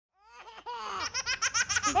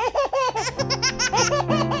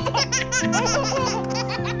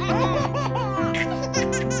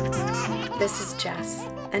This is Jess,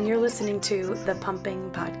 and you're listening to the Pumping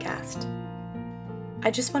Podcast.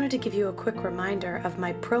 I just wanted to give you a quick reminder of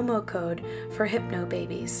my promo code for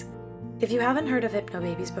Hypnobabies. If you haven't heard of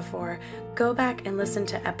Hypnobabies before, go back and listen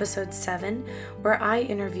to episode 7, where I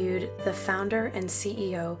interviewed the founder and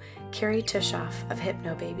CEO, Carrie Tishoff of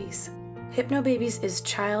Hypnobabies. Hypnobabies is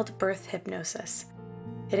childbirth hypnosis.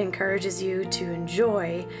 It encourages you to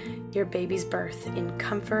enjoy your baby's birth in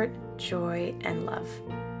comfort, joy, and love.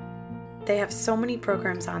 They have so many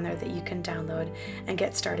programs on there that you can download and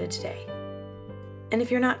get started today. And if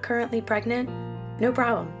you're not currently pregnant, no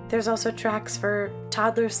problem. There's also tracks for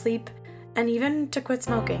toddler sleep and even to quit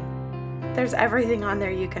smoking. There's everything on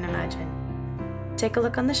there you can imagine. Take a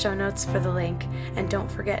look on the show notes for the link, and don't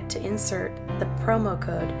forget to insert the promo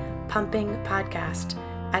code Pumping Podcast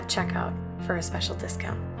at checkout for a special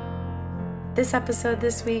discount. This episode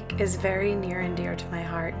this week is very near and dear to my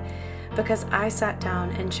heart because I sat down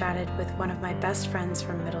and chatted with one of my best friends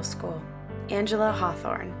from middle school, Angela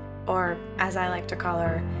Hawthorne, or as I like to call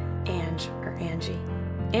her, Ange or Angie.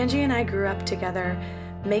 Angie and I grew up together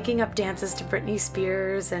making up dances to Britney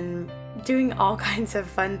Spears and doing all kinds of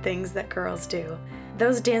fun things that girls do.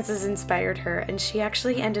 Those dances inspired her, and she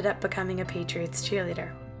actually ended up becoming a Patriots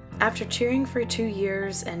cheerleader. After cheering for 2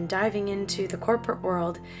 years and diving into the corporate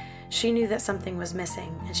world, she knew that something was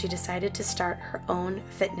missing, and she decided to start her own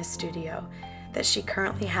fitness studio that she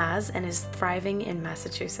currently has and is thriving in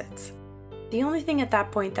Massachusetts. The only thing at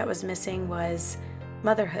that point that was missing was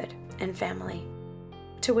motherhood and family,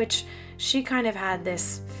 to which she kind of had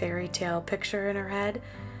this fairy tale picture in her head,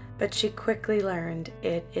 but she quickly learned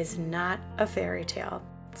it is not a fairy tale.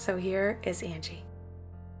 So here is Angie.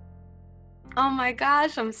 Oh my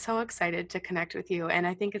gosh, I'm so excited to connect with you. And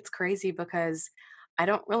I think it's crazy because I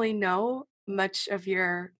don't really know much of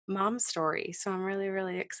your mom's story. So I'm really,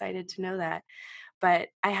 really excited to know that. But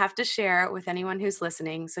I have to share it with anyone who's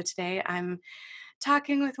listening. So today I'm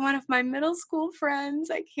talking with one of my middle school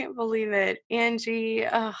friends. I can't believe it. Angie.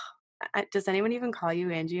 Does anyone even call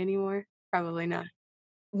you Angie anymore? Probably not.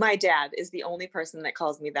 My dad is the only person that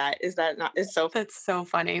calls me that. Is that not? Is so. That's so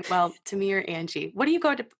funny. Well, to me, you're Angie. What do you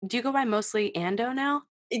go to? Do you go by mostly Ando now?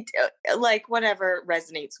 Like whatever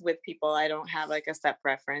resonates with people. I don't have like a set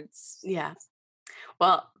preference. Yeah.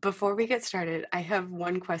 Well, before we get started, I have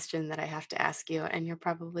one question that I have to ask you, and you're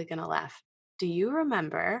probably going to laugh. Do you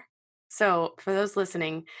remember? So, for those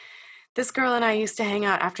listening, this girl and I used to hang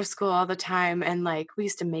out after school all the time, and we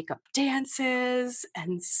used to make up dances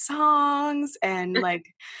and songs and I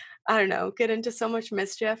don't know, get into so much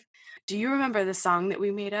mischief. Do you remember the song that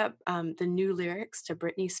we made up, the new lyrics to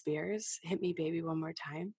Britney Spears, Hit Me Baby One More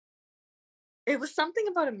Time? It was something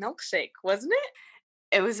about a milkshake, wasn't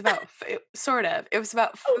it? It was about, sort of, it was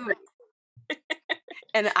about food.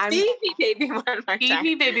 And I'm Feed me baby one more time. Feed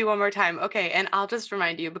me baby one more time. Okay, and I'll just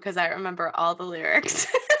remind you because I remember all the lyrics.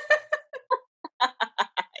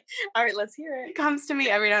 All right, let's hear It it. comes to me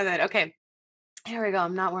every now and then. Okay, here we go.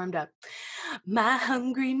 I'm not warmed up. My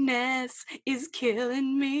hungriness is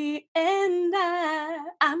killing me, and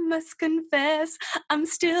I must confess, I'm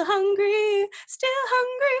still hungry.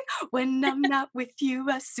 When I'm not with you,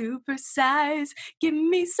 I supersize. Give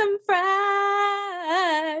me some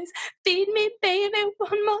fries. Feed me, baby,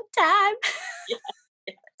 one more time. Yes.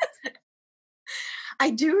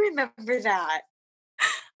 I do remember that.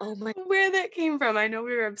 Oh my! Where that came from? I know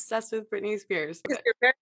we were obsessed with Britney Spears. Because you're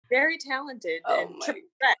very, very talented and my triple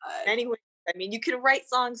God. anyway. I mean, you can write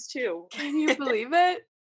songs too. Can you believe it?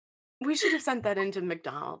 We should have sent that into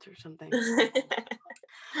McDonald's or something.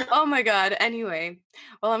 Oh my God. Anyway,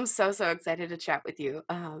 well, I'm so excited to chat with you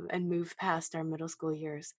and move past our middle school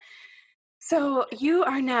years. So you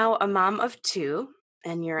are now a mom of 2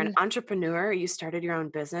 and you're an entrepreneur. You started your own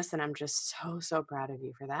business, and I'm just so proud of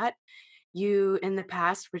you for that. You, in the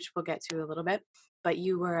past, which we'll get to a little bit, but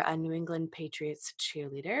you were a New England Patriots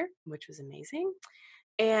cheerleader, which was amazing,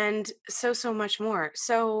 and so much more.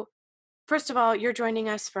 So first of all, you're joining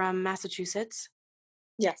us from Massachusetts.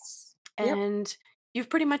 Yes. Yep. And you've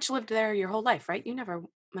pretty much lived there your whole life, right? You never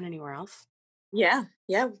went anywhere else. Yeah.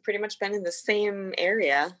 We've pretty much been in the same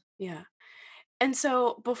area. Yeah. And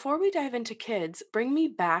so before we dive into kids, bring me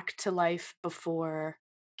back to life before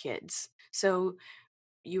kids. So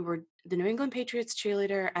you were the New England Patriots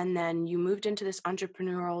cheerleader, and then you moved into this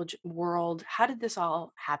entrepreneurial world. How did this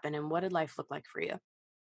all happen, and what did life look like for you?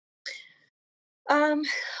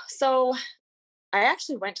 So I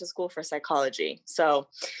actually went to school for psychology. So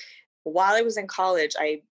while I was in college,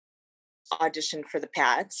 I auditioned for the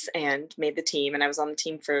Pats and made the team, and I was on the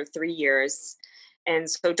team for 3 years. And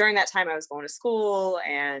so during that time, I was going to school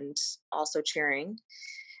and also cheering.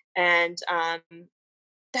 And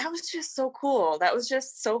that was just so cool. That was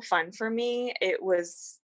just so fun for me. It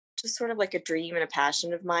was just sort of like a dream and a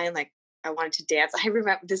passion of mine. Like I wanted to dance. I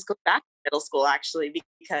remember this goes back to middle school actually,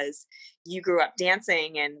 because you grew up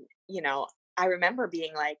dancing, and I remember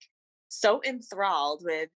being like so enthralled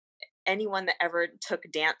with anyone that ever took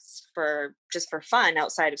dance for just for fun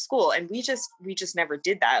outside of school, and we just never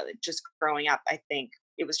did that. Just growing up, I think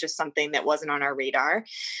it was just something that wasn't on our radar.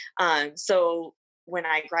 So when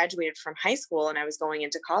I graduated from high school and I was going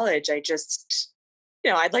into college, I just,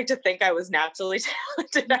 I'd like to think I was naturally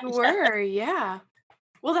talented, I You guess. were, yeah.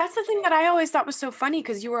 Well, that's the thing that I always thought was so funny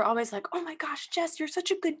because you were always like, "Oh my gosh, Jess, you're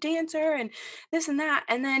such a good dancer," and this and that,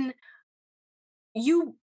 and then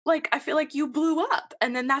you like, I feel like you blew up,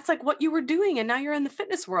 and then that's, like, what you were doing, and now you're in the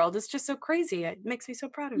fitness world. It's just so crazy. It makes me so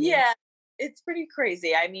proud of you. Yeah, it's pretty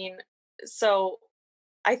crazy. I mean, so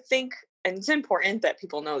I think, and it's important that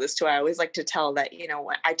people know this too. I always like to tell that,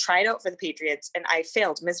 when I tried out for the Patriots and I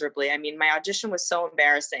failed miserably. I mean, my audition was so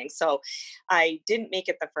embarrassing. So I didn't make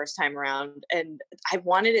it the first time around, and I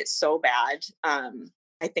wanted it so bad.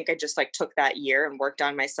 I think I just like took that year and worked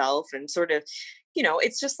on myself and sort of,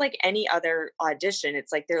 it's just like any other audition.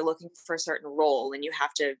 It's like they're looking for a certain role and you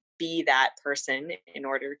have to be that person in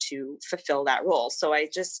order to fulfill that role. So I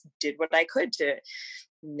just did what I could to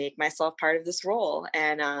make myself part of this role.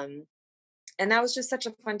 And that was just such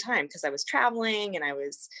a fun time because I was traveling and I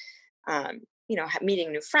was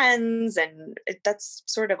meeting new friends, and that's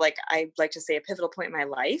sort of like, I like to say, a pivotal point in my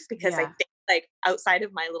life, because I Yeah. think like outside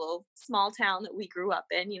of my little small town that we grew up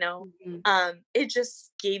in, Mhm. it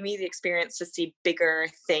just gave me the experience to see bigger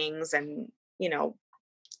things and you know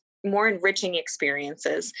more enriching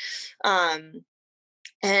experiences. um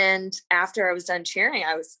and after I was done cheering,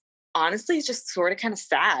 I was honestly just sort of kind of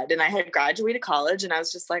sad. And I had graduated college and I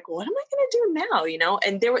was just like, what am I going to do now?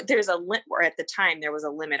 And there's a limit, or at the time there was a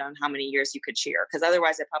limit on how many years you could cheer, because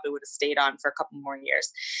otherwise I probably would have stayed on for a couple more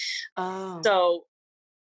years. Oh, So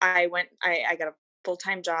I got a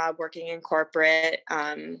full-time job working in corporate.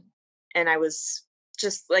 And I was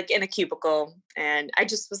just like in a cubicle, and I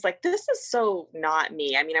just was like, this is so not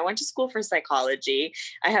me. I mean, I went to school for psychology.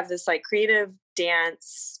 I have this like creative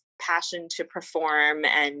dance passion to perform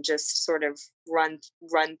and just sort of run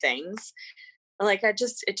things. Like it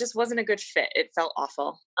just wasn't a good fit. It felt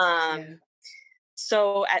awful. yeah.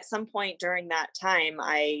 So at some point during that time,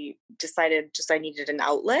 I decided just I needed an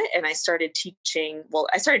outlet, and I started teaching. Well,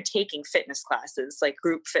 I started taking fitness classes, like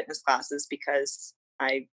group fitness classes, because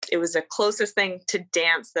it was the closest thing to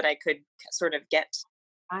dance that I could sort of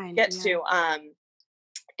Fine, get yeah. to.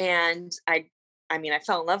 And I mean, I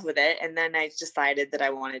fell in love with it, and then I decided that I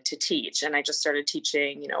wanted to teach, and I just started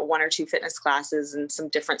teaching, one or two fitness classes in some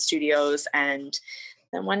different studios. And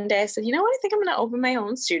then one day I said, you know what, I think I'm going to open my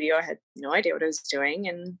own studio. I had no idea what I was doing,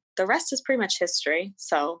 and the rest is pretty much history.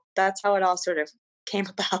 So that's how it all sort of came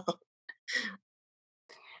about.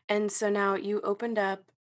 And so now you opened up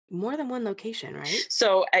more than one location, right?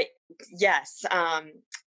 So yes,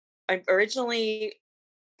 originally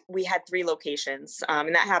we had three locations,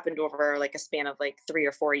 and that happened over like a span of like 3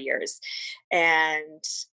 or 4 years. And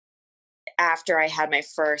after I had my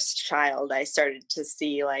first child, I started to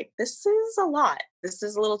see like, this is a lot. This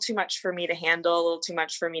is a little too much for me to handle, a little too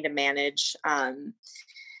much for me to manage. And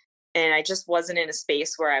I just wasn't in a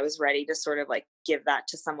space where I was ready to sort of like give that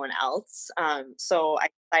to someone else. So I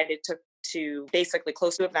decided to basically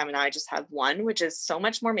close two of them, and now I just have one, which is so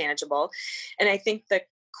much more manageable. And I think the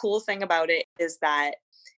cool thing about it is that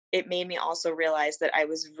it made me also realize that I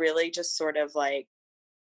was really just sort of like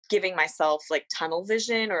giving myself like tunnel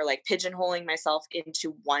vision, or like pigeonholing myself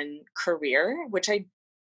into one career, which I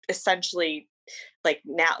essentially, like,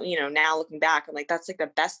 now looking back, I'm like, that's like the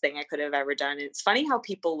best thing I could have ever done. And it's funny how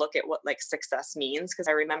people look at what like success means, because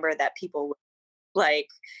I remember that people would like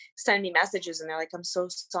send me messages and they're like, I'm so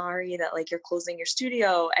sorry that like you're closing your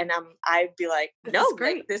studio. And I'd be like, This no, is like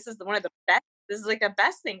great. this is one of the best. This is like the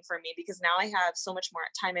best thing for me, because now I have so much more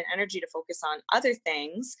time and energy to focus on other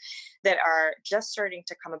things that are just starting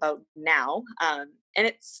to come about now. And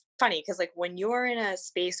it's funny because like when you're in a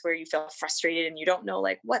space where you feel frustrated and you don't know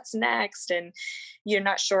like what's next, and you're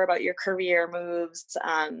not sure about your career moves,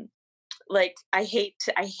 like I hate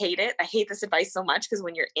it. I hate this advice so much, because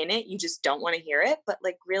when you're in it, you just don't want to hear it. But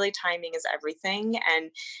like really, timing is everything,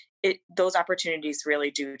 and those opportunities really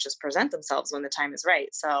do just present themselves when the time is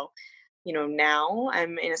right. So, now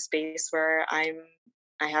I'm in a space where I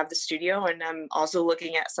have the studio, and I'm also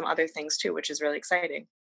looking at some other things too, which is really exciting.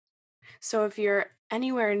 So if you're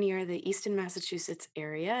anywhere near the Easton, Massachusetts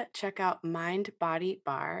area, check out Mind Body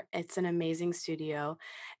Bar. It's an amazing studio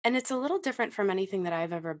and it's a little different from anything that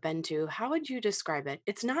I've ever been to. How would you describe it?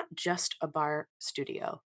 It's not just a bar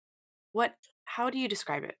studio. What how do you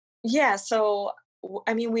describe it? Yeah, so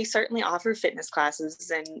I mean, we certainly offer fitness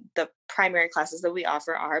classes, and the primary classes that we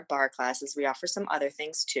offer are bar classes. We offer some other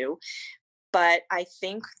things too. But I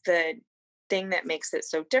think the thing that makes it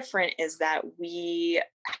so different is that we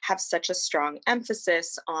have such a strong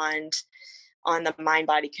emphasis on the mind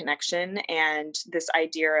body connection and this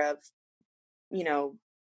idea of, you know,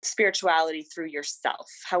 spirituality through yourself,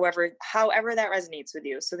 however that resonates with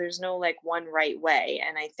you. So there's no like one right way,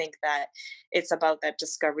 and I think that it's about that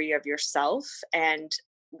discovery of yourself. And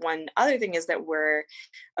one other thing is that we're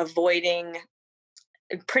avoiding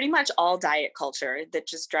pretty much all diet culture that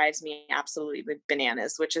just drives me absolutely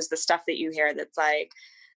bananas, which is the stuff that you hear that's like,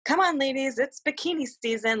 come on ladies, it's bikini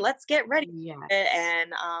season, let's get ready for it. Yes.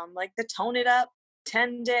 And like the tone it up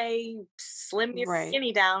 10-day slim your Right.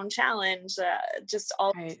 skinny down challenge, just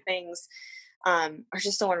all these Right. things are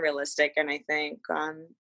just so unrealistic. And I think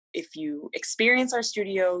if you experience our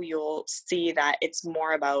studio, you'll see that it's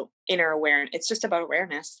more about inner awareness. It's just about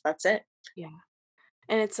awareness, that's it. Yeah.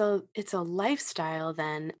 And it's a lifestyle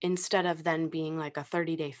then instead of then being like a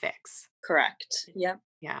 30-day fix. Correct, yep.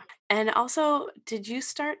 Yeah. And also, did you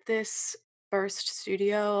start this first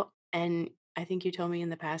studio and I think you told me in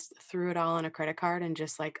the past threw it all on a credit card and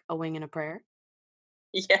just like a wing and a prayer?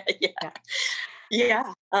 Yeah, yeah.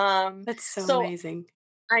 Yeah. Yeah. That's so So amazing.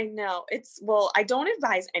 I know it's, well, I don't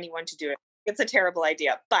advise anyone to do it. It's a terrible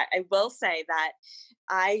idea, but I will say that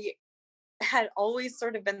I had always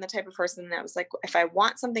sort of been the type of person that was like, if I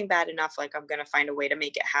want something bad enough, like I'm going to find a way to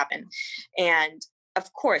make it happen. And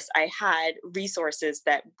of course, I had resources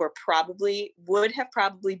that would have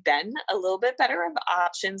probably been a little bit better of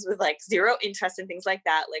options with like zero interest and things like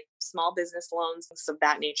that, like small business loans and stuff of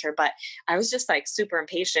that nature. But I was just like super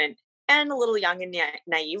impatient and a little young and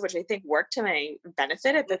naive, which I think worked to my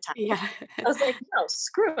benefit at the time. Yeah. I was like, no,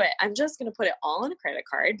 screw it. I'm just going to put it all on a credit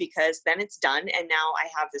card because then it's done. And now I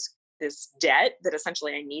have this debt that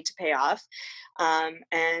essentially I need to pay off.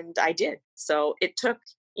 And I did. So it took,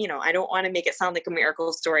 I don't want to make it sound like a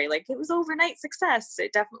miracle story. Like it was overnight success.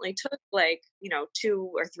 It definitely took like,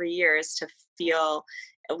 2 or 3 years to feel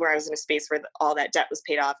where I was in a space where all that debt was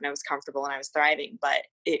paid off and I was comfortable and I was thriving. But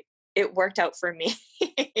it worked out for me.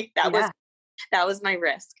 that was Yeah, that was my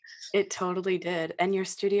risk. it totally did. And your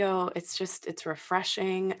studio, it's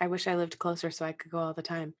refreshing. I wish I lived closer so I could go all the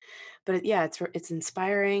time. But yeah, it's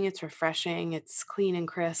inspiring, it's refreshing, it's clean and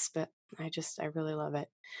crisp. I really love it.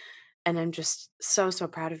 And I'm just so, so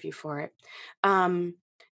proud of you for it. Um,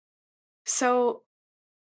 so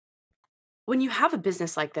when you have a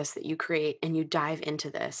business like this that you create and you dive into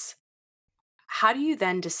this, how do you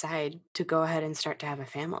then decide to go ahead and start to have a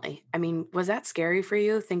family? I mean, was that scary for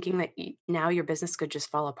you thinking that now your business could just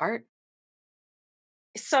fall apart?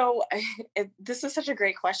 So this is such a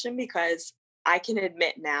great question because I can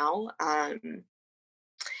admit now,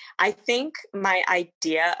 I think my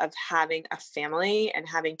idea of having a family and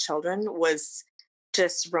having children was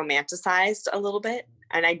just romanticized a little bit.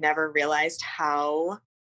 And I never realized how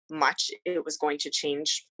much it was going to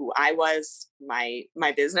change who I was, my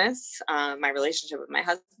business, my relationship with my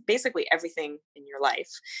husband, basically everything in your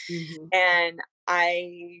life. Mhm. And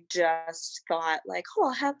I just thought like,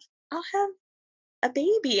 oh, I'll have a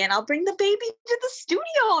baby and I'll bring the baby to the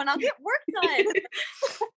studio and I'll get work done.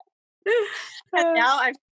 And Uh, now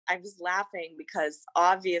I was laughing because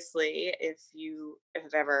obviously if you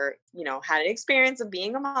have ever, had an experience of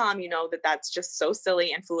being a mom, you know that that's just so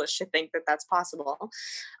silly and foolish to think that that's possible.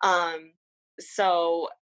 Um, so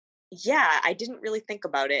yeah, I didn't really think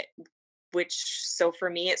about it, which so for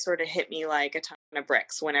me it sort of hit me like a ton of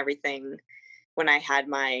bricks when I had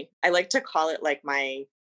I like to call it like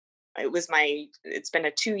it's been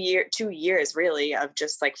a 2 years really of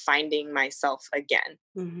just like finding myself again.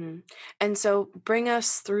 mhm. And so bring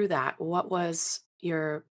us through that. What was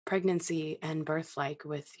your pregnancy and birth like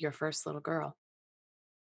with your first little girl?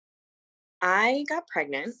 I got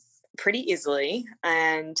pregnant pretty easily,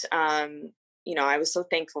 and I was so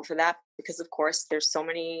thankful for that because, of course, there's so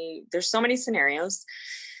many scenarios,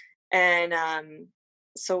 and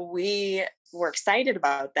so we were excited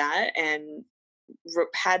about that and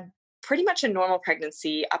had pretty much a normal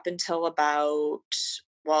pregnancy up until about,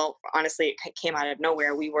 well, honestly, it came out of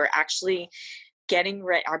nowhere. We were actually getting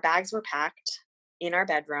ready. Our bags were packed in our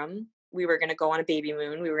bedroom. We were going to go on a baby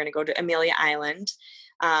moon. We were going to go to Amelia Island.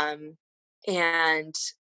 Um, and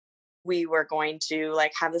we were going to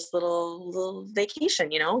like have this little vacation,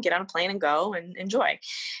 get on a plane and go and enjoy.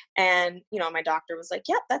 And, my doctor was like,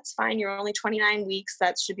 yep, that's fine. You're only 29 weeks.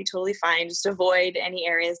 That should be totally fine. Just avoid any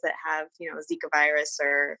areas that have, Zika virus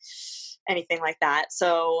or anything like that.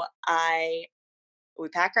 So we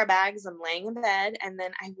pack our bags. I'm laying in bed. And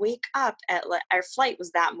then I wake up at our flight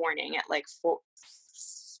was that morning at like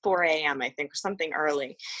 4 a.m., I think, or something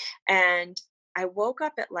early. And I woke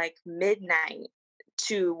up at like midnight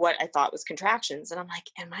to what I thought was contractions. And I'm like,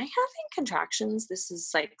 am I having contractions? This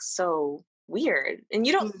is like so weird. And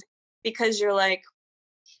you don't, because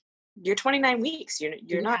you're 29 weeks.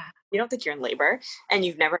 You're not, Yeah. you don't think you're in labor, and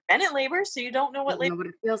you've never been in labor. So you don't know what Don't labor. know what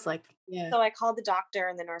it feels like. Yeah. So I called the doctor,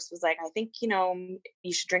 and the nurse was like, I think, you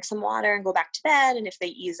should drink some water and go back to bed. And if they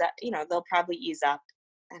ease up, they'll probably ease up.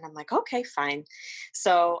 And I'm like, okay, fine.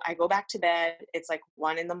 So I go back to bed. It's like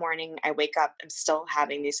 1 a.m. I wake up. I'm still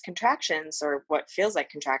having these contractions, or what feels like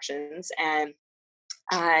contractions. And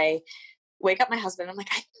I wake up my husband. I'm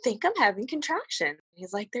like, I think I'm having contraction.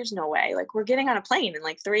 He's like, there's no way. Like, we're getting on a plane in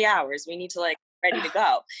like 3 hours. We need to like ready to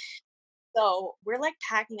go. So we're like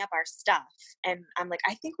packing up our stuff. And I'm like,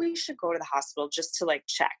 I think we should go to the hospital just to like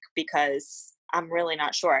check, because I'm really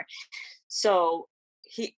not sure. So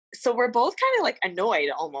so we're both kind of like annoyed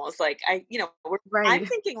almost. Like I'm Right.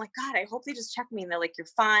 thinking like, God, I hope they just check me and they're like, you're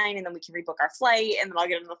fine. And then we can rebook our flight, and then I'll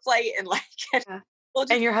get on the flight and like, Yeah. we'll And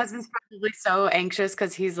just. your husband's probably so anxious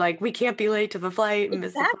because he's like, we can't be late to the flight and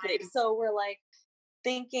miss the Exactly. flight. So we're like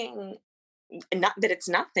thinking not that it's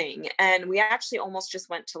nothing. And we actually almost just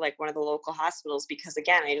went to like one of the local hospitals, because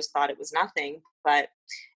again, I just thought it was nothing. But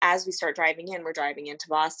as we start driving in, we're driving into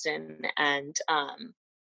Boston, and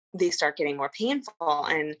they start getting more painful.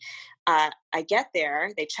 And I get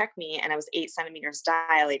there, they check me, and I was 8 centimeters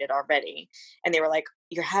dilated already. And they were like,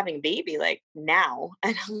 you're having a baby like now.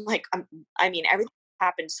 And I'm like, I mean, everything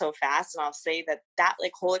happened so fast. And I'll say that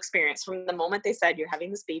like whole experience, from the moment they said you're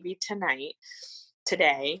having this baby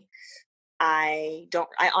today, I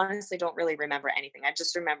honestly don't really remember anything. I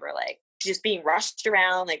just remember like just being rushed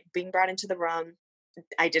around, like being brought into the room.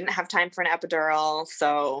 I didn't have time for an epidural.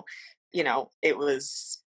 So,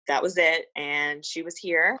 that was it. And she was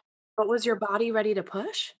here. But was your body ready to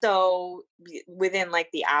push? So within like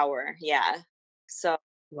the hour. Yeah. So it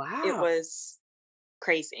Wow. was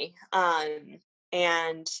crazy.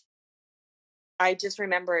 And I just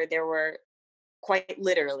remember quite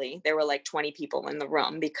literally, there were like 20 people in the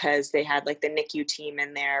room, because they had like the NICU team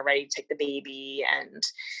in there ready to take the baby.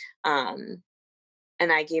 Um,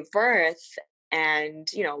 and I gave birth. And,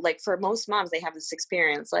 like for most moms, they have this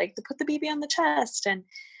experience, like to put the baby on the chest,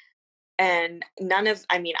 and none of,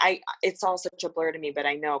 I mean, it's all such a blur to me, but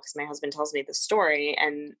I know, because my husband tells me the story,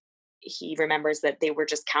 and he remembers that they were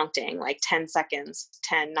just counting like 10 seconds,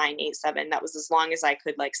 10, 9, 8, 7. That was as long as I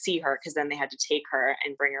could like see her, because then they had to take her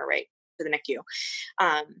and bring her right to the NICU.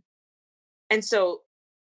 And so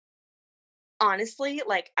honestly,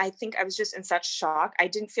 like, I think I was just in such shock. I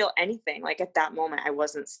didn't feel anything. Like at that moment, I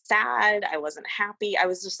wasn't sad. I wasn't happy. I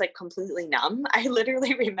was just like completely numb. I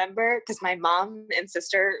literally remember, because my mom and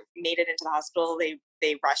sister made it into the hospital. They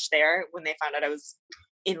rushed there when they found out I was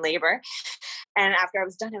in labor. And after I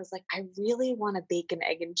was done, I was like, I really want a bacon,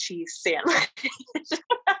 egg, and cheese sandwich.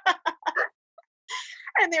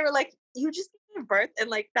 And they were like, you just gave birth, and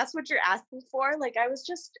like that's what you're asking for. Like I was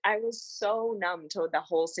so numb to the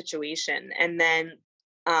whole situation. And then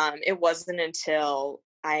it wasn't until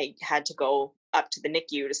I had to go up to the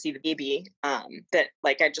NICU to see the baby, that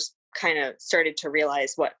like I just kind of started to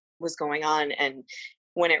realize what was going on. And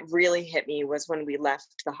when it really hit me was when we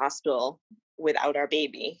left the hospital without our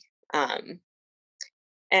baby.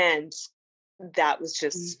 And that was Mm.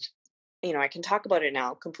 just, I can talk about it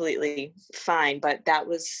now completely fine, but that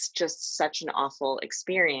was just such an awful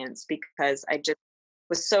experience, because I just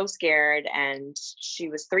was so scared. And she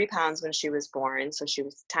was 3 pounds when she was born, so she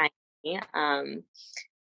was tiny.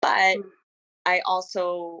 But Mm. I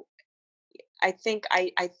also, I think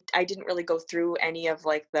I didn't really go through any of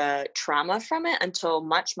like the trauma from it until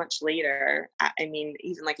much, much later. I mean,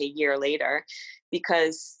 even like a year later,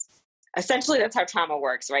 because essentially that's how trauma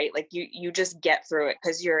works, right? Like you just get through it,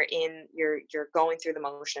 because you're going through the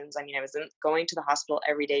motions. I mean, I was going to the hospital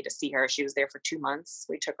every day to see her. She was there for 2 months.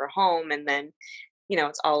 We took her home, and then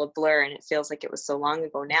it's all a blur, and it feels like it was so long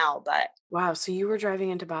ago now. But Wow. So you were driving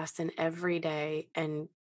into Boston every day and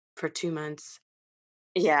for 2 months.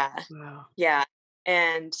 yeah, Wow. yeah.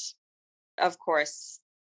 And of course,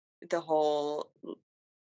 the whole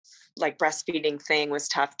like breastfeeding thing was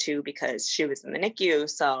tough too, because she was in the NICU.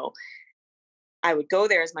 So I would go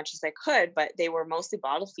there as much as I could, but they were mostly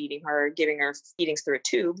bottle feeding her, giving her feedings through a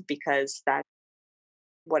tube, because that's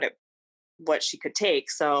what it what she could take.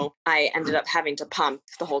 So I ended up having to pump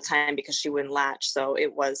the whole time because she wouldn't latch. So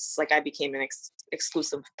it was like I became an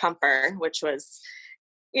exclusive pumper, which was,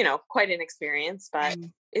 quite an experience, but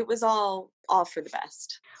it was all for the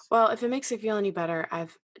best. Well, if it makes you feel any better,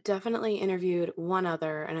 I've definitely interviewed one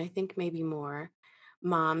other, and I think maybe more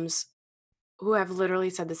moms who have literally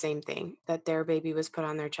said the same thing, that their baby was put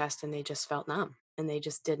on their chest and they just felt numb and they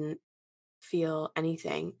just didn't feel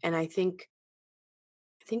anything. And I think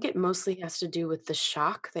it mostly has to do with the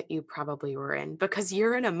shock that you probably were in because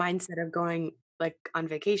you're in a mindset of going like on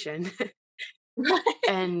vacation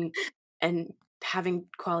and and having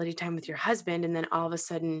quality time with your husband, and then all of a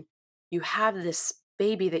sudden you have this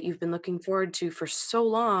baby that you've been looking forward to for so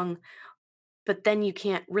long, but then you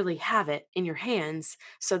can't really have it in your hands.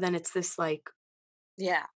 So then it's this like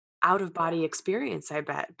Yeah. out of body experience, I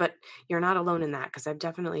bet. But you're not alone in that because I've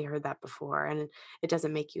definitely heard that before. And it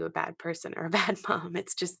doesn't make you a bad person or a bad mom.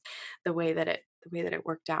 It's just the way that it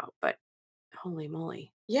worked out. But holy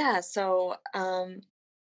moly. Yeah. So,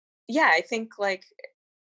 yeah, I think like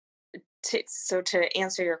to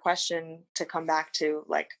answer your question, to come back to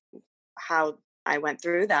like how I went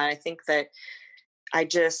through that, I think that I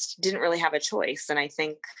just didn't really have a choice. And I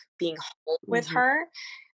think being home with Mhm. her,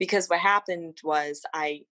 because what happened was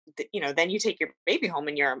then you take your baby home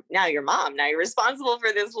and now you're mom. Now you're responsible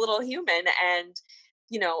for this little human. And,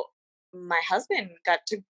 you know, my husband got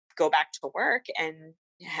to go back to work and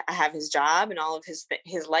have his job, and all of his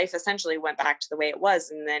life essentially went back to the way it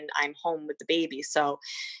was. And then I'm home with the baby. So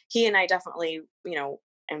he and I definitely,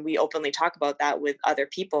 and we openly talk about that with other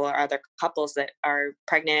people or other couples that are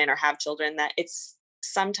pregnant or have children, that it's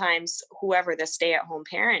sometimes whoever the stay-at-home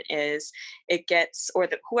parent is, it gets, or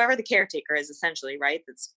whoever the caretaker is, essentially, right,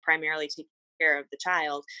 that's primarily taking care of the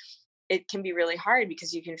child, it can be really hard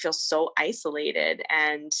because you can feel so isolated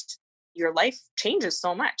and your life changes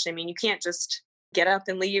so much. I mean, you can't just get up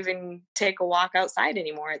and leave and take a walk outside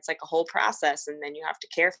anymore. It's like a whole process, and then you have to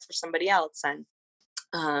care for somebody else. And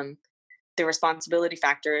um, the responsibility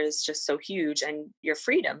factor is just so huge, and your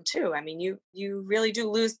freedom too. I mean, you really do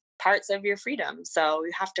lose parts of your freedom, so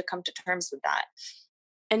you have to come to terms with that.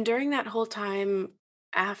 And during that whole time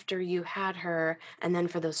after you had her, and then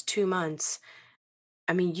for those 2 months,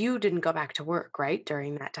 I mean, you didn't go back to work, right?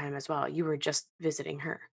 During that time as well. You were just visiting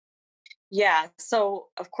her. Yeah, so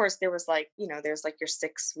of course there was like, there's like your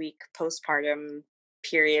 6-week postpartum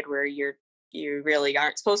period where you really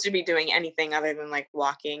aren't supposed to be doing anything other than like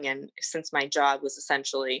walking. And since my job was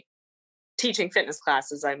essentially teaching fitness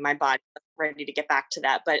classes, my body was ready to get back to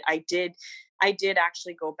that. But I did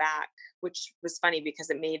actually go back, which was funny because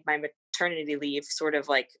it made my maternity leave sort of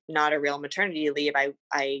like not a real maternity leave.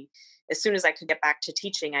 I as soon as I could get back to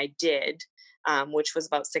teaching, I did, which was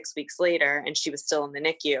about 6 weeks later, and she was still in the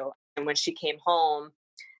NICU. And when she came home,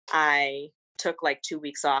 I took like 2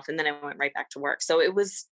 weeks off, and then I went right back to work. So it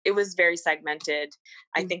was very segmented.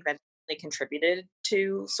 I Mm. think that really contributed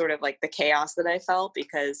to sort of like the chaos that I felt,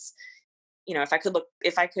 because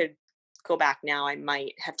if I could go back now, I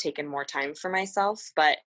might have taken more time for myself.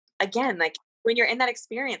 But again, like when you're in that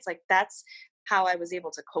experience, like that's how I was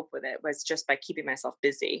able to cope with it, was just by keeping myself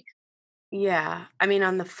busy. Yeah. I mean,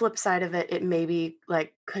 on the flip side of it, it maybe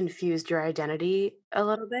like confused your identity a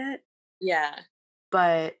little bit, Yeah.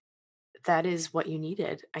 but that is what you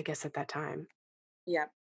needed, I guess, at that time. Yeah.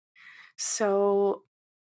 So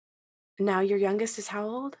now your youngest is how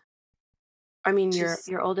old? I mean, your She's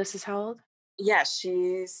your oldest is how old? yeah,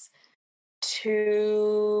 she's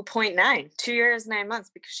 2.9, 2 years, 9 months,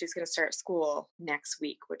 because she's gonna start school next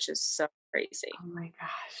week, which is so crazy. Oh my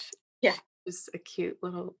gosh. Yeah. She's just a cute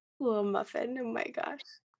little muffin. Oh my gosh.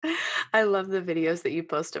 I love the videos that you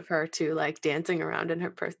post of her too, like dancing around in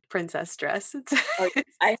her princess dress. It's Oh,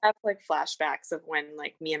 I have like flashbacks of when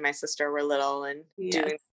like me and my sister were little and yes.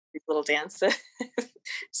 doing these little dances.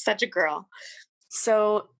 Such a girl.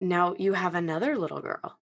 So now you have another little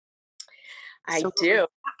girl. I So what was do.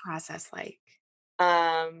 that process like?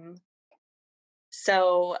 Um,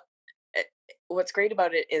 so eh, what's great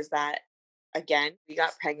about it is that, again, we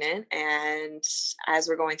got pregnant, and as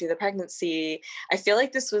we're going through the pregnancy, I feel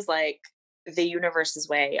like this was like the universe's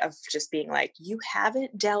way of just being like, you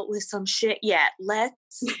haven't dealt with some shit yet.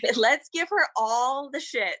 Let's give her all the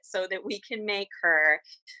shit so that we can make her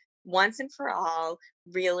once and for all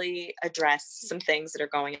really address some things that are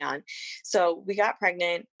going on. So we got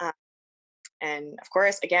pregnant, and of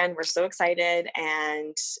course, again, we're so excited.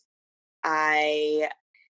 And I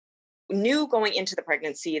knew going into the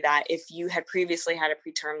pregnancy that if you had previously had a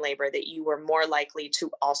preterm labor, that you were more likely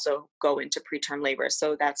to also go into preterm labor.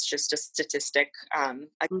 So that's just a statistic.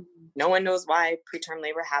 Mhm. No one knows why preterm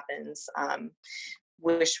labor happens.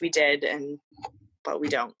 wish we did, but we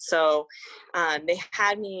don't. So they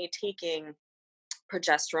had me taking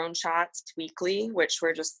progesterone shots weekly, which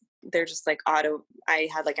they're just like I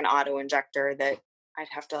had like an auto injector that I'd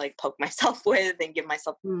have to like poke myself with and give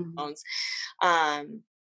myself hormones.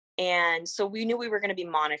 And so we knew we were going to be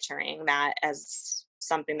monitoring that as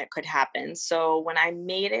something that could happen. So when I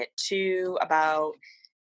made it to about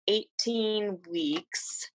 18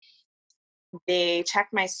 weeks, they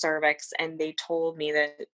checked my cervix and they told me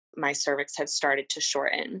that my cervix had started to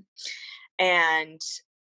shorten. And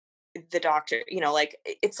the doctor, like,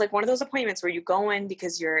 it's like one of those appointments where you go in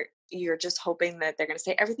because you're just hoping that they're going to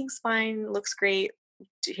say everything's fine, looks great,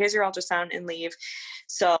 here's your ultrasound, and leave.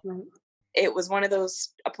 So it was one of those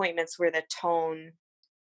appointments where the tone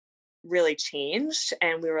really changed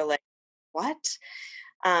and we were like, what?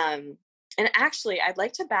 And actually, I'd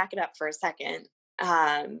like to back it up for a second.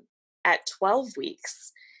 At 12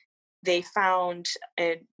 weeks, they found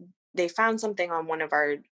something on one of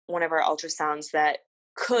our ultrasounds that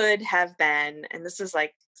could have been, and this is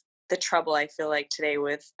like the trouble I feel like today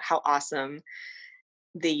with how awesome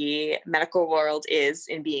the medical world is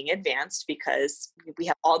in being advanced, because we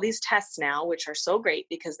have all these tests now, which are so great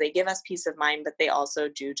because they give us peace of mind, but they also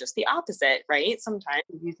do just the opposite, right? Sometimes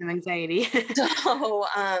give you some anxiety. So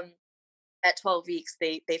at 12 weeks,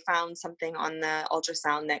 they found something on the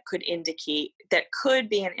ultrasound that could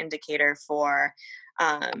be an indicator for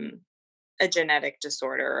a genetic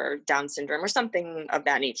disorder or Down syndrome or something of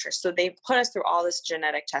that nature. So they put us through all this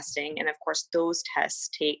genetic testing. And of course, those tests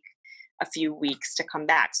take a few weeks to come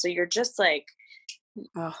back. So you're just like,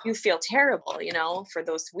 you feel terrible, for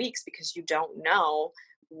those weeks because you don't know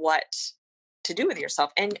what to do with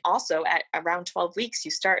yourself. And also at around 12 weeks,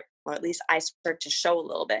 you start, or at least I start to show a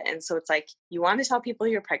little bit. And so it's like, you want to tell people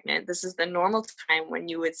you're pregnant. This is the normal time when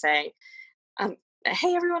you would say,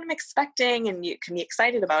 hey, everyone, I'm expecting, and you can be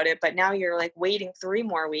excited about it. But now you're like waiting 3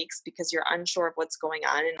 more weeks because you're unsure of what's going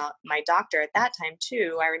on. And my doctor at that time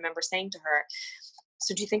too, I remember saying to her,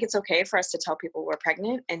 so do you think it's okay for us to tell people we're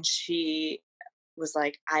pregnant? And she was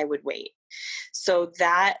like, I would wait. So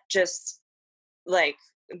that just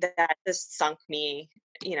sunk me,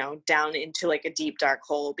 down into like a deep dark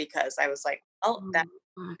hole, because I was like, oh, that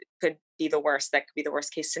could be the worst. That could be the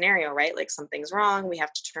worst case scenario, right? Like something's wrong. We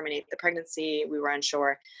have to terminate the pregnancy. We were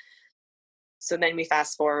unsure. So then we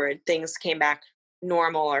fast forward, things came back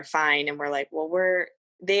normal or fine. And we're like, well,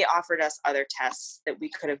 they offered us other tests that we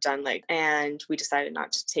could have done, and we decided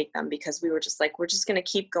not to take them because we were just like, we're just going to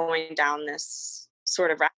keep going down this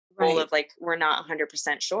sort of rabbit hole of like, we're not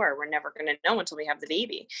 100% sure. We're never going to know until we have the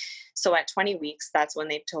baby. So at 20 weeks, that's when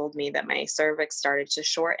they told me that my cervix started to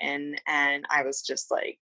shorten. And I was just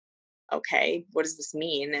like, okay, what does this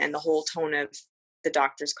mean? And the whole tone of the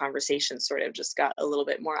doctor's conversation sort of just got a little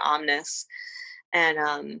bit more ominous.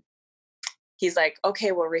 And he's like,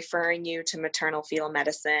 okay, we're referring you to maternal fetal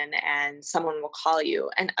medicine and someone will call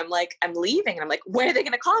you. And I'm like, I'm leaving. And I'm like, when are they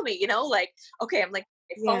going to call me? Okay, I'm like,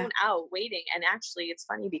 phone out waiting. And actually it's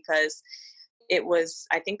funny because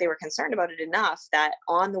I think they were concerned about it enough that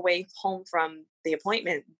on the way home from the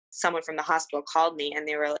appointment, someone from the hospital called me and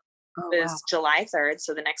they were like, it was July 3rd.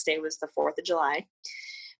 So the next day was the 4th of July.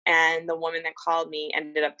 And the woman that called me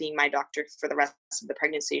ended up being my doctor for the rest of the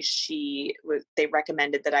pregnancy. They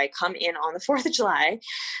recommended that I come in on the 4th of July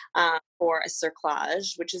for a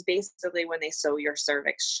cerclage, which is basically when they sew your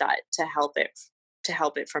cervix shut to help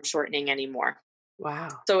it from shortening anymore. Wow.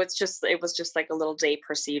 So it was just like a little day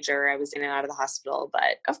procedure. I was in and out of the hospital,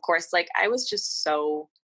 but of course, like I was just so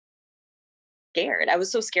scared. I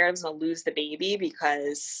was so scared I was going to lose the baby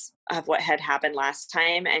because of what had happened last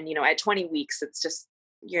time. And, at 20 weeks, it's just,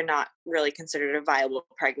 you're not really considered a viable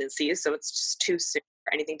pregnancy. So it's just too soon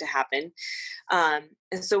for anything to happen. And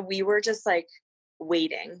so we were just like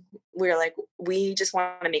waiting. We were like, we just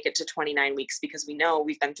want to make it to 29 weeks because we know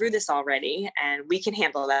we've been through this already and we can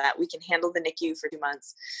handle that. We can handle the NICU for 2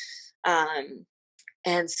 months.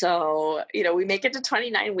 And so, we make it to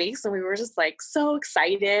 29 weeks and we were just like so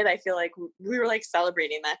excited. I feel like we were like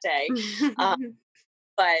celebrating that day.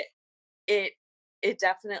 But it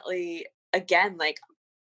definitely, again, like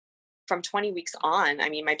from 20 weeks on, I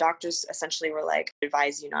mean, my doctors essentially were like,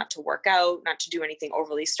 advise you not to work out, not to do anything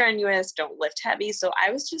overly strenuous, don't lift heavy. So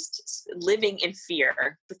I was just living in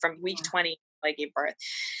fear from week 20 I gave birth.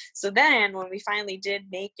 So then when we finally did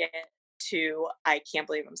make it to, I can't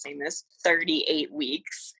believe I'm saying this, 38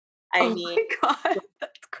 weeks. My God,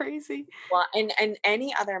 that's crazy. Well, and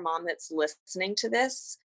any other mom that's listening to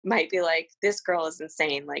this might be like, this girl is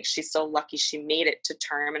insane. Like, she's so lucky she made it to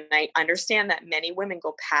term. And I understand that many women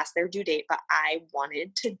go past their due date, but I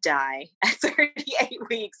wanted to die at 38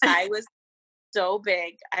 weeks. I was so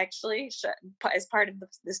big. Actually, as part of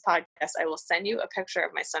this podcast, I will send you a picture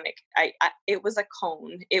of my stomach. It was a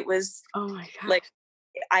cone. It was Oh my like, gosh.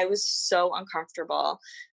 I was so uncomfortable,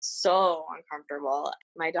 so uncomfortable.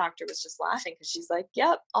 My doctor was just laughing because she's like,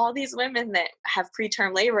 "Yep, all these women that have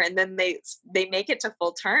preterm labor and then they make it to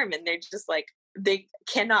full term and they're just like they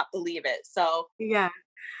cannot believe it." So, Yeah,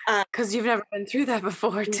 um, 'cause you've never been through that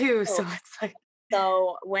before too, so so it's like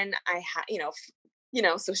so when I had,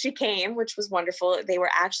 so she came, which was wonderful. They were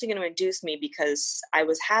actually going to induce me because I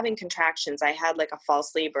was having contractions. I had like a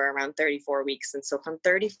false labor around 34 weeks. And so from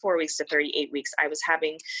 34 weeks to 38 weeks, I was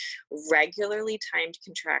having regularly timed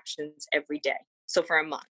contractions every day. So for a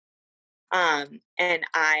month. And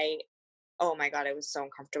oh my God, I was so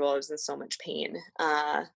uncomfortable. I was in so much pain.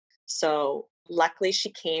 So luckily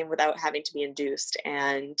she came without having to be induced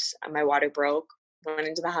and my water broke, went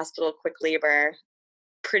into the hospital, quick labor,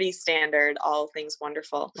 pretty standard, all things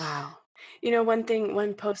wonderful. wow.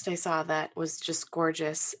 One post I saw that was just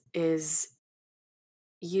gorgeous is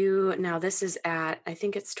now this is at, I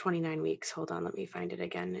think it's 29 weeks. Hold on, let me find it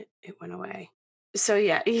again. It went away. So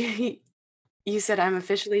yeah, you said I'm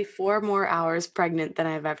officially 4 more hours pregnant than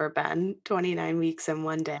I've ever been, 29 weeks and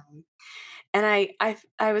 1 day. And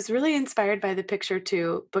I was really inspired by the picture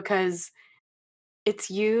too because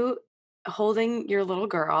it's you holding your little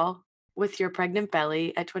girl with your pregnant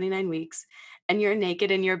belly at 29 weeks, and you're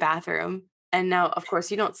naked in your bathroom. And now, of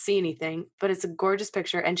course, you don't see anything, but it's a gorgeous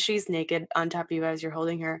picture, and she's naked on top of you as you're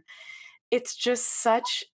holding her. It's just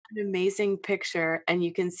such an amazing picture, and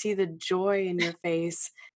you can see the joy in your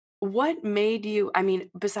face. What made you, I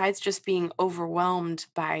mean, besides just being overwhelmed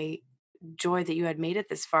by joy that you had made it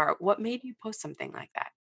this far, what made you post something like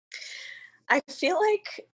that? I feel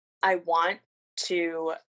like I want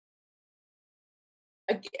to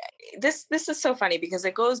ag- this is so funny because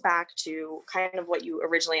it goes back to kind of what you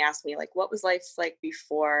originally asked me, like what was life like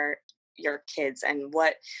before your kids and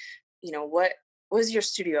what was your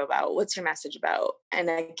studio about? What's your message about? And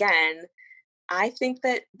again, I think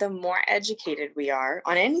that the more educated we are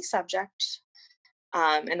on any subject,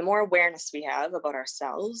 and the more awareness we have about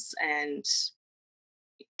ourselves and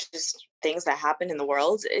just things that happen in the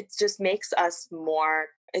world, it just makes us more,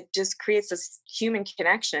 it just creates this human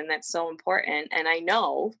connection that's so important. And I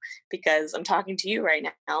know because I'm talking to you right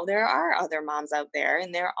now, there are other moms out there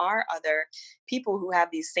and there are other people who have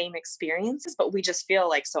these same experiences, but we just feel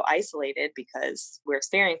like so isolated because we're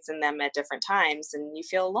experiencing them at different times and you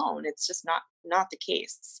feel alone. It's just not the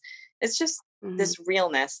case. It's just Mhm. this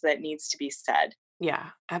realness that needs to be said.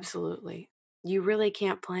 Yeah, absolutely. You really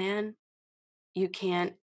can't plan. You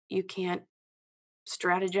can't you can't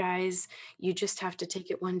strategize. You just have to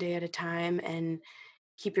take it one day at a time and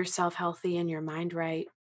keep yourself healthy and your mind right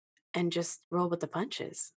and just roll with the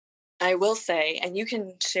punches. I will say, and you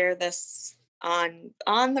can share this on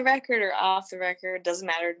the record or off the record, doesn't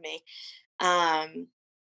matter to me. Um,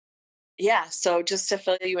 yeah, so just to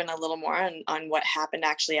fill you in a little more on what happened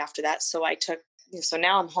actually after that. So I took, so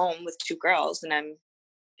now I'm home with two girls and I'm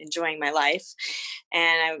enjoying my life.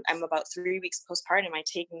 And I'm about 3 weeks postpartum. I'm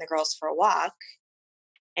taking the girls for a walk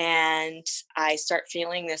and I start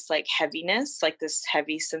feeling this like heaviness, like this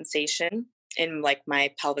heavy sensation in like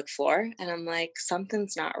my pelvic floor. And I'm like,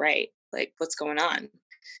 something's not right. Like, what's going on?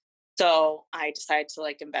 So I decided to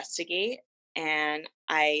like investigate and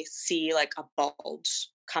I see like a bulge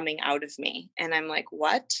coming out of me. And I'm like,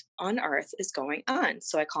 what on earth is going on?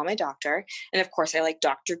 So I call my doctor. And of course, I like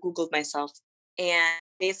doctor Googled myself. And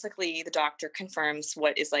basically, the doctor confirms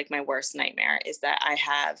what is like my worst nightmare is that I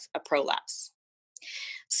have a prolapse.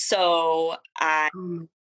 So Um,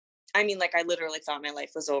 I mean, like I literally thought my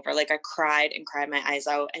life was over. Like I cried and cried my eyes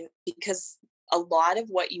out. And because a lot of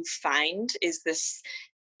what you find is this,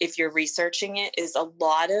 if you're researching it, is a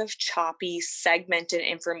lot of choppy, segmented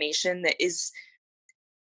information that is,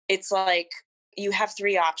 it's like you have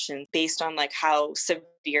three options based on like how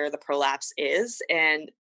severe the prolapse is. And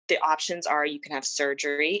the options are you can have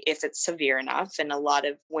surgery if it's severe enough. And a lot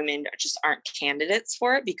of women just aren't candidates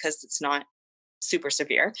for it because it's not super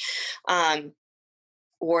severe. Um,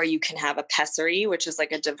 or you can have a pessary, which is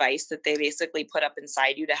like a device that they basically put up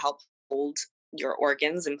inside you to help hold your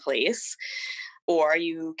organs in place. Or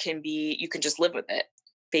you can just live with it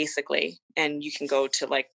basically, and you can go to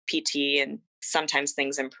like PT and sometimes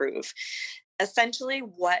things improve. Essentially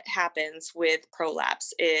what happens with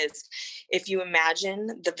prolapse is if you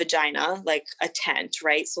imagine the vagina like a tent,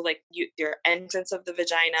 right? So like your entrance of the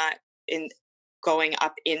vagina in going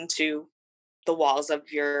up into the walls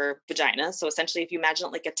of your vagina. So essentially, if you imagine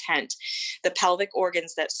it like a tent, the pelvic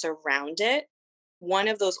organs that surround it, one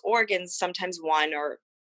of those organs, sometimes one or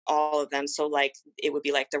all of them. So like it would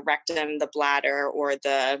be like the rectum, the bladder, or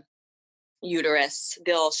the uterus.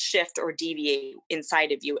 They'll shift or deviate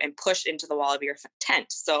inside of you and push into the wall of your tent.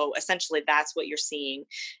 So essentially that's what you're seeing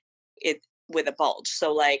it with a bulge.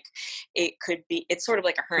 So like it could be, it's sort of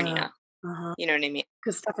like a Uh, hernia. uh-huh. You know what I mean?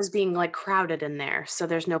 Because stuff is being like crowded in there. So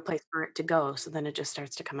there's no place for it to go. So then it just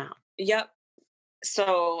starts to come out. Yep.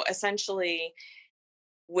 So essentially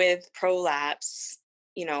with prolapse,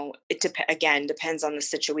 again depends on the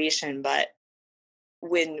situation, but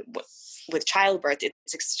when with childbirth,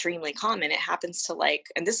 it's extremely common. It happens to like,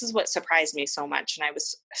 and this is what surprised me so much, and I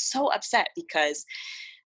was so upset because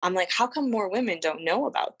I'm like, how come more women don't know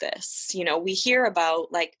about this? We hear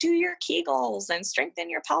about like, do your Kegels and strengthen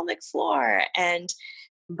your pelvic floor. And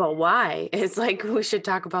But why? It's like we should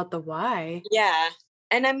talk about the why. yeah.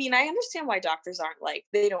 And I mean, I understand why doctors aren't like,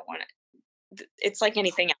 they don't want to, it's like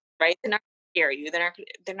anything else, right? They're not gonna scare you.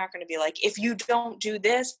 They're not going to be like, if you don't do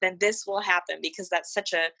this, then this will happen, because that's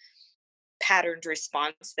such a patterned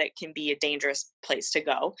response that can be a dangerous place to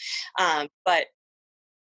go. But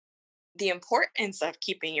the importance of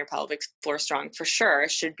keeping your pelvic floor strong for sure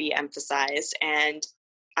should be emphasized. And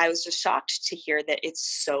I was just shocked to hear that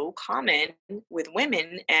it's so common with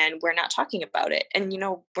women and we're not talking about it. And,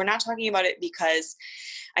 we're not talking about it because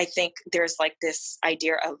I think there's like this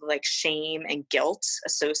idea of like shame and guilt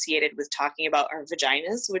associated with talking about our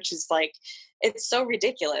vaginas, which is like, it's so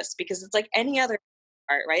ridiculous because it's like any other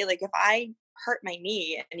part, right? Like if I hurt my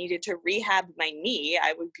knee and needed to rehab my knee,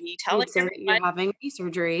 I would be telling You'd say that you're everybody, having knee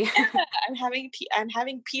surgery. yeah, I'm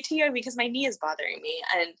having PTO because my knee is bothering me.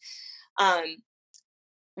 And um,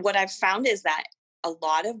 what I've found is that a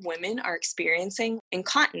lot of women are experiencing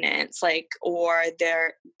incontinence, like, or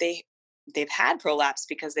they've had prolapse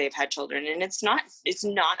because they've had children. And it's not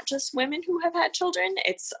just women who have had children,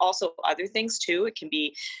 it's also other things too. It can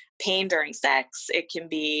be pain during sex, it can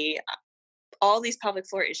be all these pelvic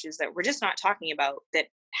floor issues that we're just not talking about that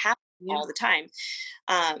happen Yeah. all the time.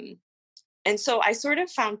 um, and so I sort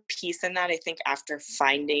of found peace in that, I think, after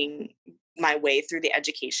finding my way through the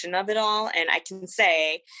education of it all. And I can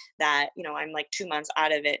say that, I'm like 2 months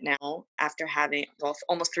out of it now after having, well,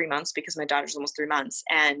 almost 3 months, because my daughter's almost 3 months,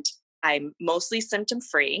 and I'm mostly symptom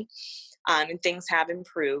free. And things have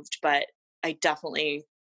improved, but I definitely,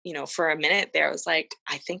 for a minute there, I was like,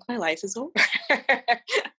 I think my life is over.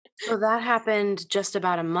 So that happened just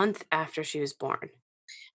about a month after she was born.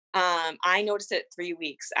 I noticed it 3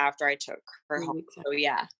 weeks after I took her 3 home. weeks So after.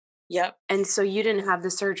 yeah. Yep. And so you didn't have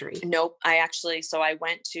the surgery? Nope. I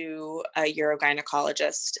went to a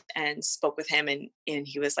urogynecologist and spoke with him, and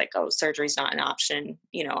he was like, "Oh, surgery's not an option.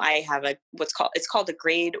 I have it's called a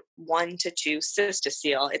grade 1 to 2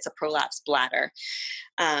 cystocele. It's a prolapsed bladder."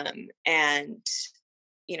 And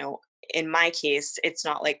you know, in my case, it's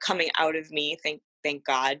not like coming out of me, thank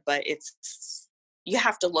God, but you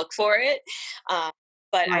have to look for it. Um,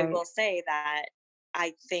 but I Right. will say that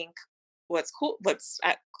I think what's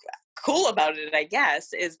cool about it, I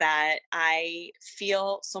guess, is that I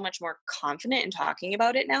feel so much more confident in talking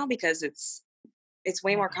about it now, because it's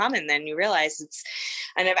way more Yeah. common than you realize.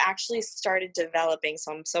 And I've actually started developing,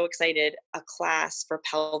 so I'm so excited, a class for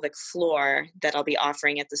pelvic floor that I'll be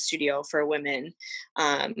offering at the studio for women.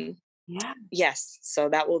 Um, Yeah. yes, so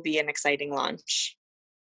that will be an exciting launch.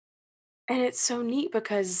 And it's so neat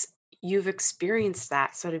because you've experienced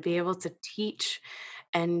that. So to be able to teach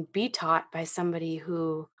and be taught by somebody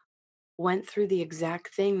who went through the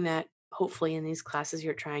exact thing that hopefully in these classes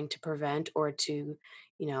you're trying to prevent or to,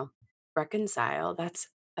 you know, reconcile, that's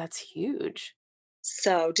huge.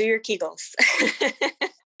 So do your Kegels.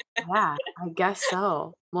 Yeah, I guess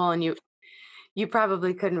so. Well, and you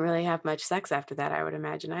probably couldn't really have much sex after that, I would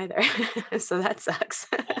imagine either. So that sucks.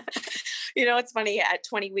 It's funny, at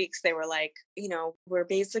 20 weeks they were like, we're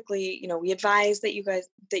basically, we advise that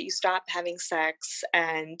you stop having sex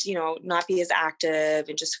and, not be as active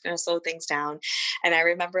and just going to slow things down. And I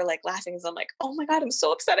remember like laughing, because I'm like, oh my God, I'm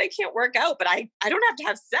so upset I can't work out, but I don't have to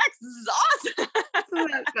have sex. This is awesome.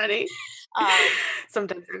 Isn't that funny? um,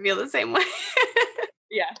 Sometimes I feel the same way.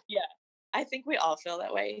 yeah, yeah. I think we all feel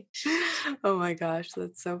that way. Oh my gosh,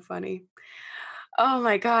 that's so funny. Oh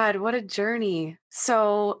my god, what a journey.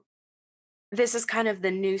 So, this is kind of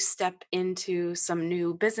the new step into some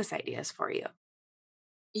new business ideas for you.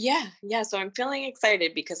 Yeah, yeah. So I'm feeling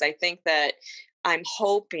excited because I think that I'm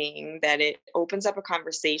hoping that it opens up a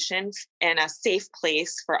conversation and a safe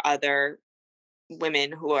place for other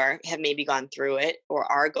women who have maybe gone through it or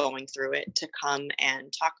are going through it to come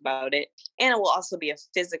and talk about it. And it will also be a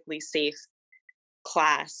physically safe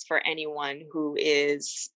class for anyone who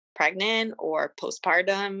is pregnant or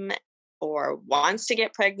postpartum, or wants to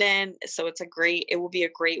get pregnant. So it will be a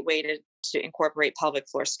great way to incorporate pelvic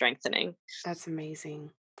floor strengthening. That's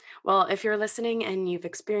amazing. Well, if you're listening and you've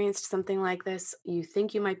experienced something like this, you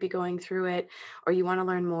think you might be going through it, or you want to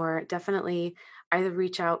learn more, definitely either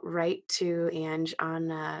reach out right to Ange on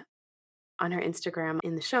her Instagram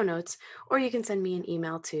in the show notes, or you can send me an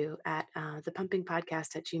email too at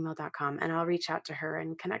thepumpingpodcast@gmail.com, and I'll reach out to her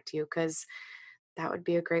and connect you, because that would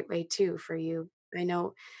be a great way too for you. I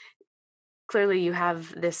know clearly you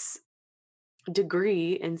have this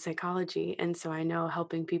degree in psychology, and so I know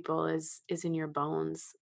helping people is in your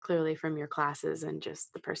bones, clearly from your classes and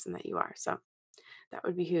just the person that you are. So that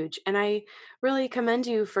would be huge. And I really commend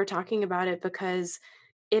you for talking about it, because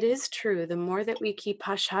it is true. The more that we keep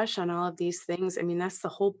hush hush on all of these things, I mean, that's the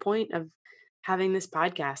whole point of having this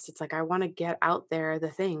podcast. It's like, I want to get out there the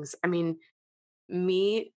things. I mean,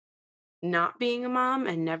 me not being a mom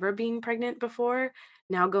and never being pregnant before,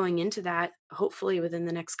 now going into that, hopefully within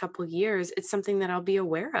the next couple of years, it's something that I'll be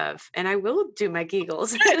aware of, and I will do my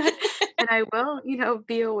Kegels and I will,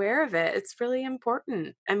 be aware of it. It's really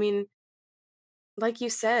important. I mean, like you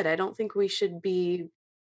said, I don't think we should be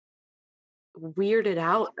weirded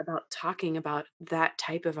out about talking about that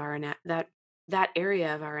type of that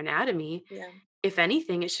area of our anatomy. Yeah. If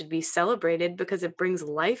anything, it should be celebrated, because it brings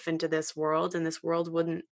life into this world, and this world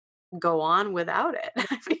wouldn't go on without it.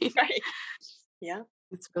 I mean, Right. Yeah.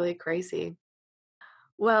 it's really crazy.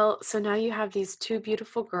 Well, so now you have these two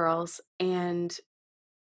beautiful girls and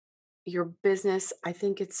your business. I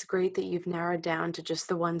think it's great that you've narrowed down to just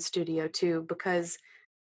the one studio too, because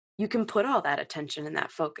you can put all that attention and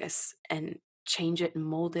that focus and change it and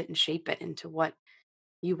mold it and shape it into what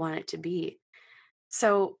you want it to be.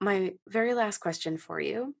 So my very last question for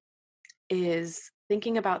you is,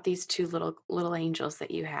 thinking about these two little angels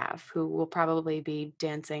that you have, who will probably be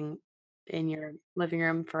dancing in your living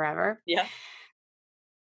room forever. Yeah.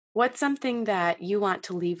 What's something that you want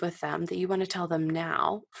to leave with them, that you want to tell them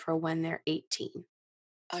now for when they're 18?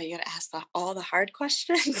 Oh, you got to ask all the hard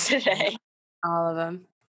questions today. All of them.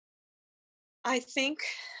 I think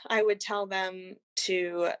I would tell them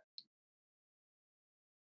to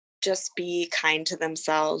just be kind to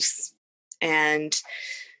themselves, and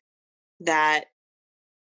that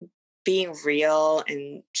being real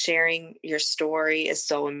and sharing your story is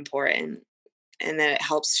so important, and that it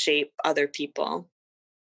helps shape other people.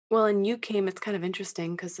 Well, and it's kind of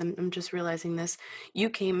interesting, because I'm just realizing this. You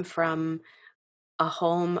came from a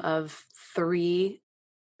home of 3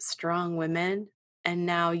 strong women, and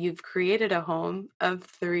now you've created a home of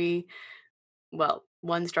 3, well,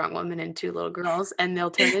 1 strong woman and 2 little girls, and they'll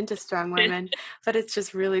turn into strong women. But it's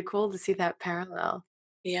just really cool to see that parallel.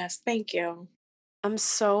 Yes, thank you. I'm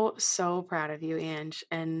so, so proud of you, Ange,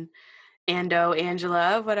 and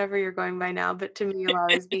Angela, whatever you're going by now, but to me, you'll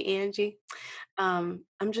always be Angie. I'm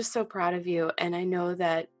just so proud of you, and I know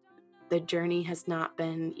that the journey has not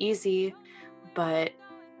been easy, but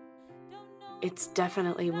it's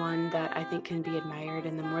definitely one that I think can be admired,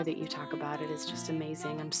 and the more that you talk about it, it's just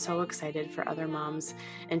amazing. I'm so excited for other moms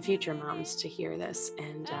and future moms to hear this,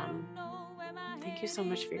 and thank you so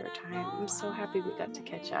much for your time. I'm so happy we got to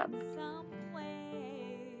catch up.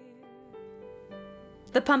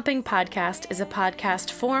 The Pumping Podcast is a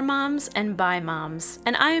podcast for moms and by moms,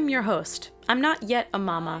 and I am your host. I'm not yet a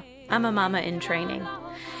mama. I'm a mama in training.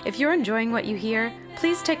 If you're enjoying what you hear,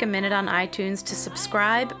 please take a minute on iTunes to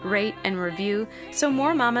subscribe, rate, and review so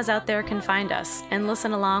more mamas out there can find us and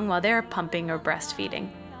listen along while they're pumping or breastfeeding.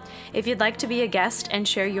 If you'd like to be a guest and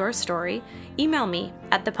share your story, email me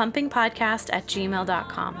at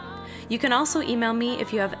thepumpingpodcast@gmail.com. You can also email me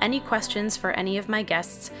if you have any questions for any of my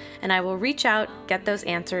guests, and I will reach out, get those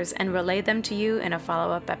answers, and relay them to you in a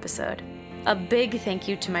follow-up episode. A big thank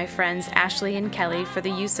you to my friends Ashley and Kelly for the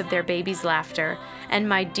use of their baby's laughter, and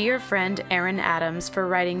my dear friend Erin Adams for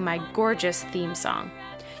writing my gorgeous theme song.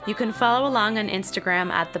 You can follow along on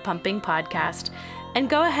Instagram at The Pumping Podcast, and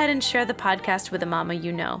go ahead and share the podcast with a mama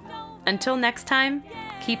you know. Until next time,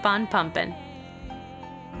 keep on pumping.